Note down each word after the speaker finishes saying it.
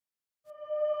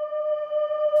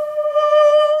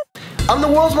I'm the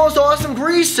world's most awesome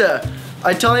greaser.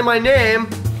 I tell you my name,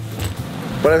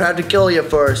 but I'd have to kill you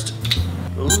first.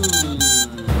 Ooh.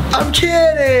 I'm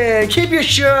kidding. Keep your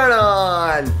shirt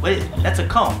on. Wait, that's a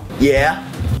comb. Yeah?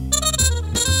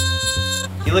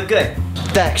 You look good.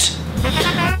 Thanks.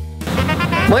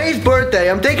 My 8th birthday,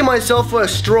 I'm taking myself for a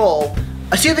stroll.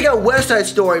 I see they got West Side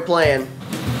Story playing.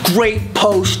 Great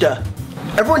poster.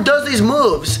 Everyone does these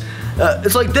moves.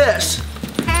 It's like this.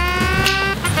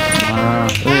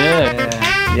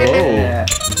 Yeah.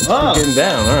 Oh. Getting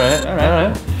down. All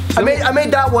right. I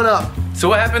made that one up. So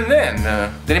what happened then?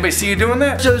 Did anybody see you doing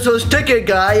that? So this ticket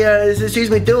guy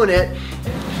sees me doing it,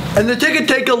 and the ticket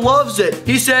taker loves it.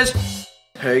 He says,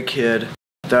 "Hey kid,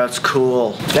 that's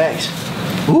cool. Thanks."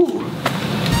 Ooh.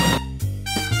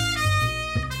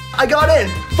 I got in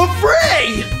for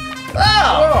free!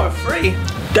 Oh, for free.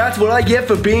 That's what I get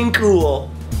for being cool.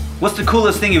 What's the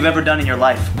coolest thing you've ever done in your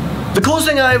life? The coolest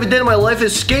thing I ever did in my life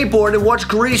is skateboard and watch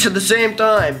Grease at the same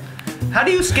time. How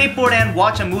do you skateboard and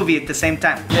watch a movie at the same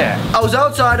time? Yeah. I was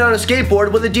outside on a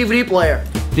skateboard with a DVD player.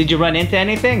 Did you run into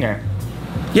anything or?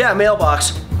 Yeah,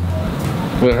 mailbox.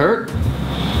 Would it hurt?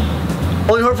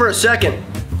 Only hurt for a second.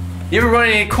 You ever run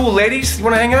into any cool ladies you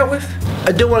want to hang out with?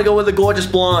 I did want to go with a gorgeous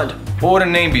blonde. What would her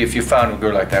name be if you found a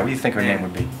girl like that? What do you think her name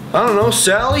would be? I don't know,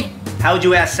 Sally? How would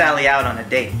you ask Sally out on a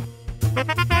date?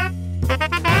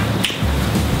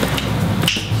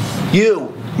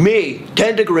 You, me,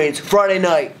 10 degrees, Friday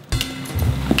night.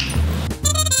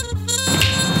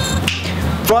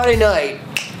 Friday night,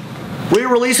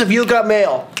 re-release of You Got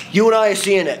Mail. You and I are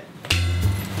seeing it.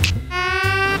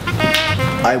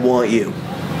 I want you.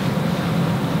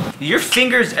 Your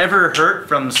fingers ever hurt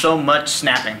from so much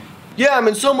snapping? Yeah, I'm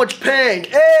in so much pain.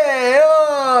 Hey,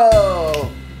 oh!